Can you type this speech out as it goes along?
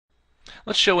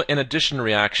let's show an addition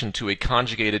reaction to a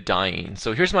conjugated diene.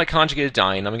 So here's my conjugated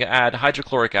diene. I'm going to add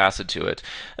hydrochloric acid to it.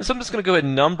 And so I'm just going to go ahead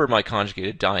and number my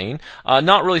conjugated diene,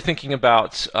 not really thinking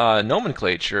about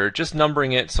nomenclature, just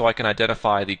numbering it so I can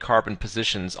identify the carbon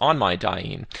positions on my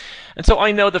diene. And so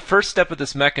I know the first step of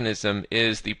this mechanism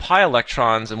is the pi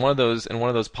electrons, and one of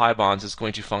those pi bonds is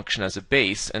going to function as a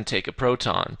base and take a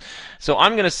proton. So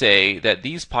I'm going to say that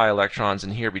these pi electrons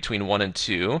in here between 1 and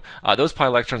 2, those pi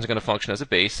electrons are going to function as a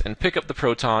base and pick up the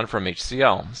proton from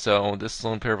HCl. So this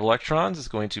lone pair of electrons is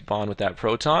going to bond with that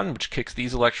proton, which kicks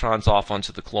these electrons off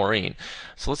onto the chlorine.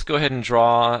 So let's go ahead and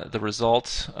draw the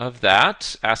result of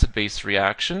that acid-base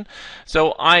reaction.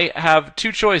 So I have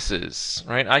two choices,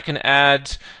 right? I can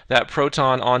add that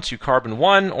proton onto carbon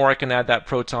 1, or I can add that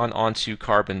proton onto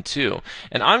carbon 2.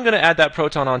 And I'm going to add that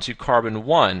proton onto carbon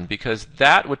 1 because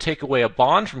that would take away a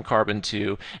bond from carbon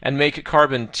 2 and make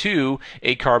carbon 2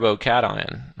 a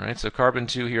carbocation, right? So carbon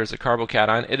 2 here is a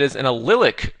carbocation. It is an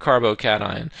allylic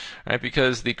carbocation, right?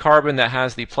 Because the carbon that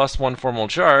has the +1 formal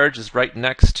charge is right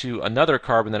next to another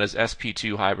carbon that is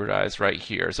sp2 hybridized right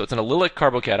here. So it's an allylic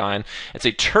carbocation. It's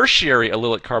a tertiary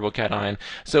allylic carbocation,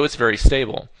 so it's very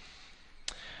stable.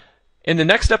 In the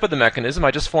next step of the mechanism, I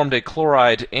just formed a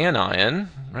chloride anion,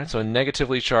 right? So a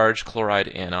negatively charged chloride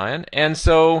anion. And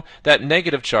so that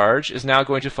negative charge is now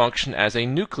going to function as a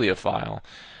nucleophile,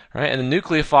 right? And the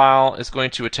nucleophile is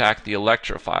going to attack the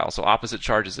electrophile. So opposite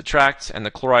charges attract, and the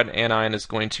chloride anion is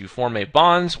going to form a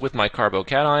bond with my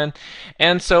carbocation.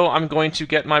 And so I'm going to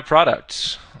get my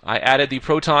product. I added the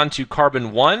proton to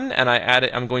carbon 1, and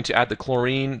I'm going to add the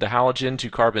chlorine, the halogen,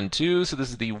 to carbon 2. So this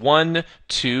is the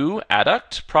 1,2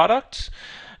 adduct product.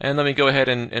 And let me go ahead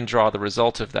and draw the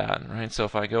result of that, right? So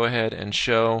if I go ahead and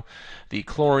show the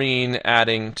chlorine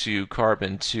adding to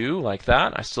carbon 2 like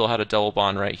that, I still had a double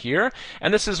bond right here.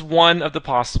 And this is one of the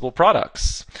possible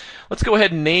products. Let's go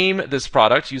ahead and name this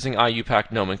product using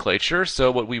IUPAC nomenclature.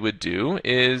 So what we would do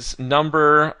is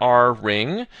number our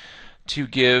ring to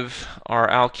give our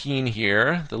alkene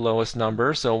here the lowest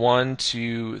number. So 1,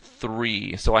 2,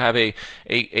 3. So I have a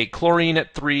chlorine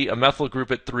at 3, a methyl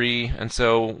group at 3, and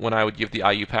so when I would give the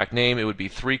IUPAC name, it would be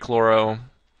 3-chloro,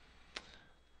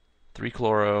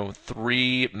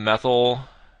 3-methyl,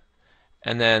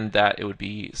 and then that it would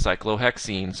be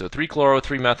cyclohexene. So 3-chloro,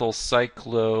 3-methyl,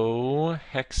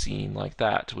 cyclohexene, like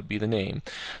that would be the name.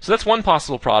 So that's one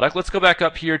possible product. Let's go back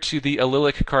up here to the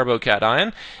allylic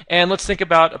carbocation, and let's think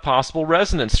about a possible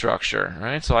resonance structure,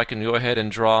 right? So I can go ahead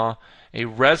and draw a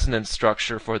resonance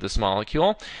structure for this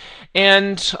molecule.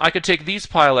 And I could take these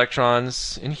pi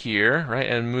electrons in here, right,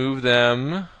 and move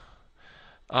them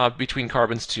between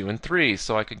carbons 2 and 3.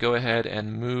 So I could go ahead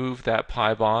and move that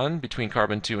pi bond between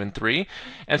carbon 2 and 3.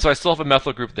 And so I still have a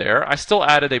methyl group there. I still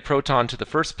added a proton to the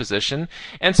first position.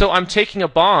 And so I'm taking a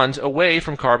bond away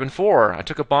from carbon 4. I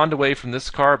took a bond away from this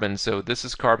carbon. So this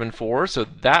is carbon 4. So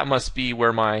that must be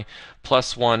where my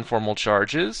 +1 formal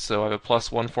charge is. So I have a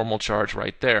 +1 formal charge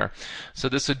right there. So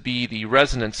this would be the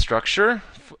resonance structure,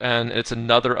 and it's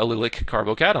another allylic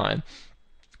carbocation.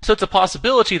 So it's a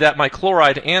possibility that my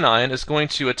chloride anion is going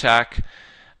to attack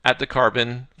at the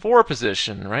carbon 4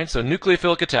 position, right? So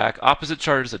nucleophilic attack, opposite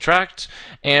charges attract,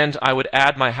 and I would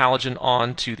add my halogen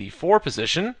on to the 4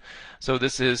 position. So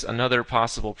this is another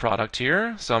possible product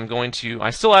here. So I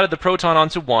still added the proton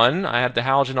onto 1, I added the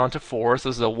halogen onto 4, so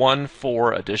this is a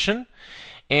 1,4 addition.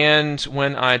 And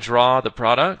when I draw the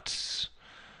product,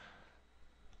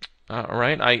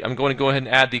 alright, I'm going to go ahead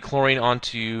and add the chlorine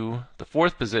onto the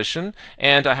 4th position,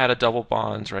 and I had a double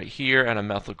bond right here and a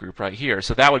methyl group right here.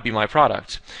 So that would be my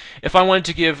product. If I wanted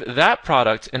to give that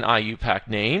product an IUPAC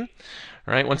name,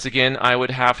 right, once again, I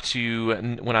would have to,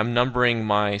 when I'm numbering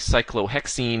my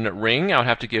cyclohexene ring, I would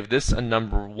have to give this a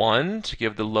number 1 to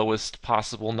give the lowest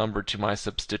possible number to my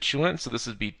substituent. So this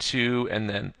would be 2 and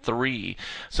then 3.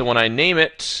 So when I name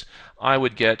it, I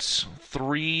would get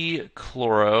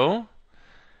 3-chloro,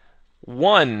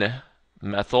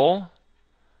 1-methyl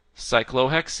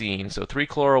cyclohexene. So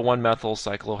 3-chloro, 1-methyl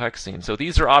cyclohexene. So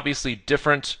these are obviously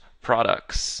different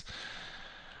products.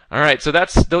 All right, so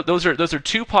those are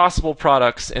two possible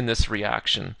products in this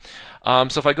reaction.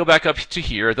 So if I go back up to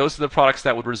here, those are the products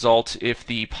that would result if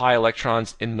the pi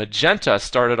electrons in magenta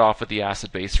started off with the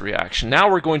acid-base reaction.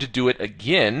 Now we're going to do it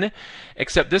again,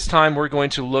 except this time we're going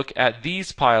to look at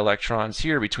these pi electrons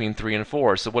here between 3 and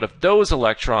 4. So what if those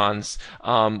electrons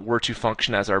were to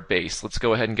function as our base? Let's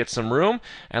go ahead and get some room,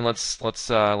 and let's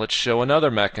show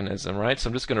another mechanism, right? So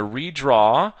I'm just going to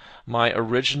redraw my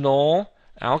original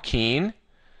alkene,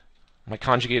 my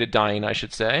conjugated diene, I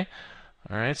should say.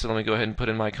 All right, so let me go ahead and put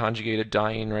in my conjugated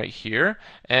diene right here.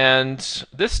 And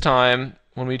this time,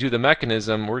 when we do the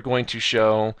mechanism, we're going to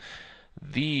show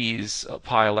these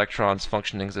pi electrons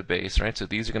functioning as a base, right? So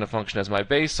these are going to function as my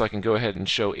base, so I can go ahead and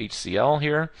show HCl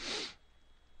here.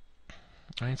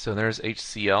 All right, so there's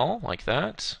HCl like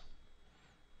that.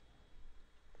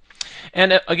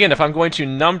 And again, if I'm going to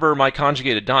number my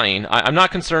conjugated diene, I'm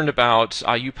not concerned about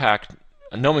IUPAC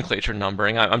nomenclature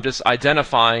numbering. I'm just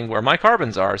identifying where my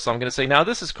carbons are. So I'm going to say now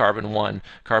this is carbon 1,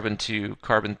 carbon 2,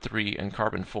 carbon 3, and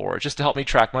carbon 4, just to help me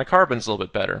track my carbons a little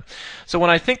bit better. So when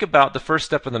I think about the first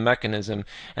step of the mechanism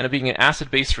and it being an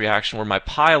acid-base reaction where my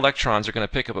pi electrons are going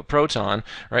to pick up a proton,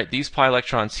 right? These pi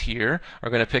electrons here are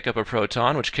going to pick up a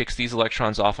proton, which kicks these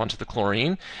electrons off onto the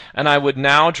chlorine, and I would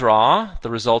now draw the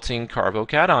resulting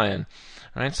carbocation.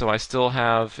 Right, so I still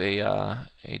have a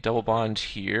double bond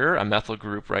here, a methyl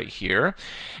group right here.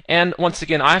 And once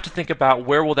again, I have to think about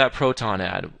where will that proton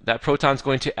add. That proton is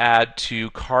going to add to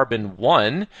carbon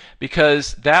 1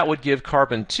 because that would give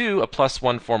carbon 2 a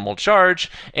 +1 formal charge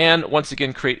and once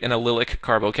again create an allylic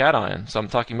carbocation. So I'm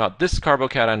talking about this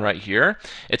carbocation right here.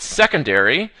 It's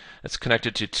secondary. It's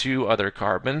connected to 2 other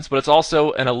carbons, but it's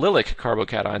also an allylic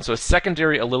carbocation. So a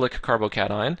secondary allylic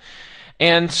carbocation.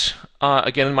 And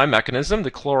again, in my mechanism, the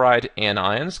chloride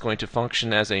anion is going to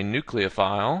function as a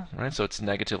nucleophile, right? So it's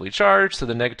negatively charged. So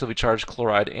the negatively charged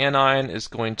chloride anion is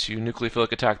going to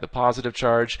nucleophilic attack the positive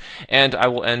charge, and I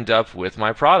will end up with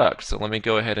my product. So let me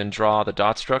go ahead and draw the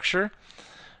dot structure.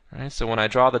 Right? So when I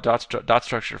draw the dot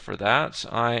structure for that,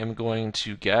 I am going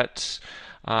to get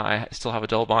I still have a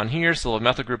double bond here, still have a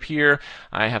methyl group here.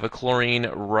 I have a chlorine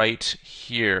right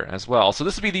here as well. So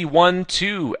this would be the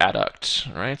 1,2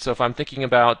 adduct, right? So if I'm thinking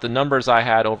about the numbers I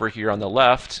had over here on the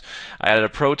left, I added a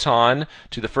proton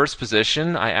to the first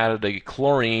position. I added a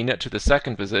chlorine to the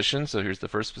second position. So here's the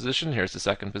first position, here's the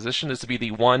second position. This would be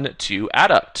the 1,2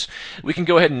 adduct. We can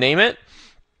go ahead and name it.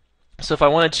 So if I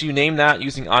wanted to name that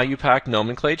using IUPAC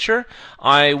nomenclature,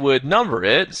 I would number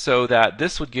it so that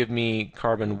this would give me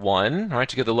carbon 1, right,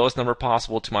 to get the lowest number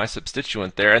possible to my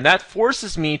substituent there. And that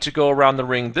forces me to go around the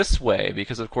ring this way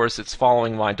because, of course, it's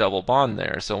following my double bond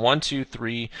there. So 1, 2,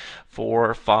 3,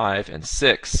 4, 5, and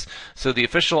 6. So the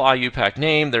official IUPAC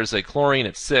name, there's a chlorine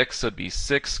at 6, so it'd be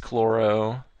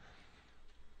 6-chloro.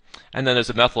 And then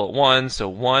there's a methyl at 1,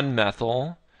 so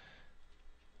 1-methyl.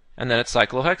 And then it's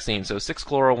cyclohexene. So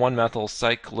 6-chloro, 1-methyl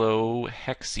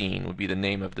cyclohexene would be the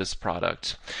name of this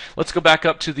product. Let's go back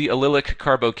up to the allylic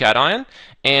carbocation,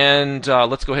 and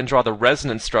let's go ahead and draw the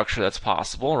resonance structure that's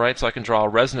possible, right? So I can draw a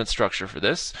resonance structure for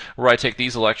this, where I take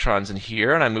these electrons in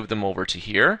here and I move them over to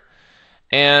here.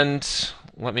 And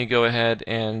let me go ahead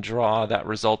and draw that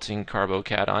resulting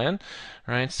carbocation.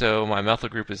 Right, so my methyl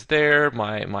group is there,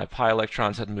 my pi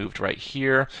electrons had moved right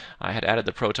here, I had added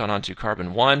the proton onto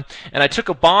carbon 1, and I took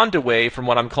a bond away from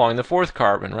what I'm calling the fourth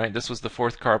carbon, right? This was the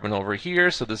fourth carbon over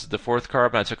here, so this is the fourth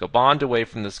carbon. I took a bond away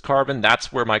from this carbon.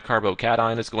 That's where my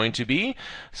carbocation is going to be.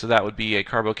 So that would be a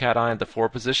carbocation at the 4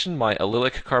 position, my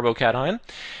allylic carbocation.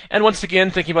 And once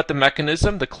again, thinking about the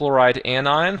mechanism, the chloride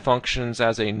anion functions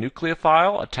as a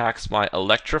nucleophile, attacks my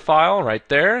electrophile right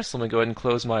there. So let me go ahead and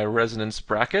close my resonance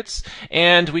brackets.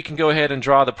 And we can go ahead and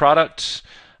draw the product.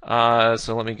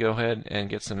 So let me go ahead and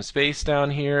get some space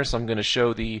down here. So I'm going to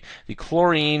show the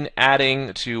chlorine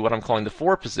adding to what I'm calling the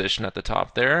 4 position at the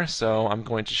top there. So I'm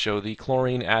going to show the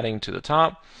chlorine adding to the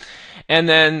top. And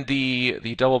then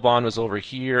the double bond was over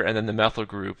here, and then the methyl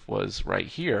group was right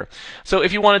here. So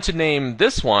if you wanted to name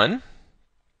this one,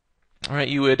 all right,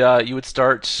 you would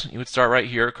start right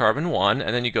here at carbon 1,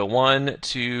 and then you go 1,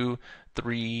 2,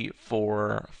 3,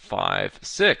 4, 5,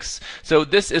 6. So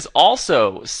this is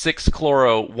also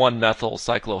 6-chloro, 1-methyl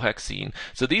cyclohexene.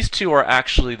 So these two are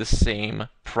actually the same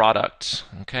product.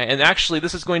 Okay, and actually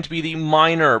this is going to be the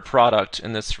minor product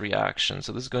in this reaction.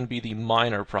 So this is going to be the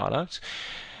minor product.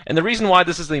 And the reason why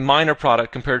this is the minor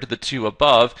product compared to the two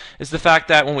above is the fact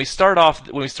that when we started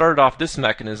off this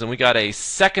mechanism, we got a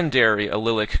secondary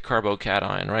allylic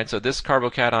carbocation, right? So this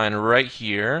carbocation right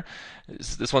here,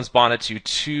 this one's bonded to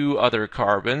 2 other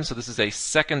carbons, so this is a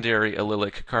secondary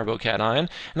allylic carbocation.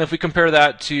 And if we compare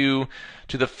that to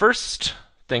the first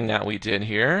thing that we did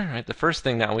here, right? The first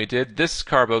thing that we did, this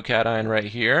carbocation right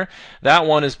here, that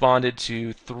one is bonded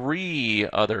to 3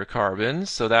 other carbons,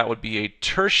 so that would be a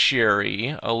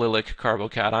tertiary allylic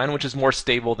carbocation, which is more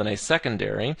stable than a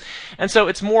secondary. And so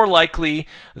it's more likely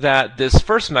that this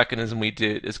first mechanism we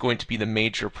did is going to be the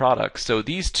major product. So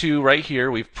these two right here,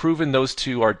 we've proven those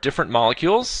two are different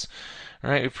molecules. All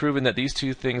right, we've proven that these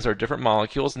two things are different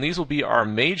molecules, and these will be our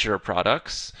major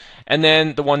products. And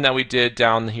then the one that we did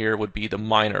down here would be the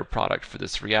minor product for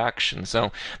this reaction.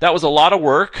 So that was a lot of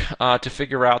work to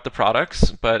figure out the products,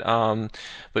 but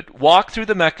walk through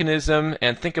the mechanism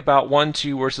and think about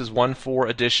 1,2 versus 1,4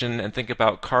 addition, and think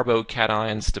about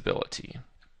carbocation stability.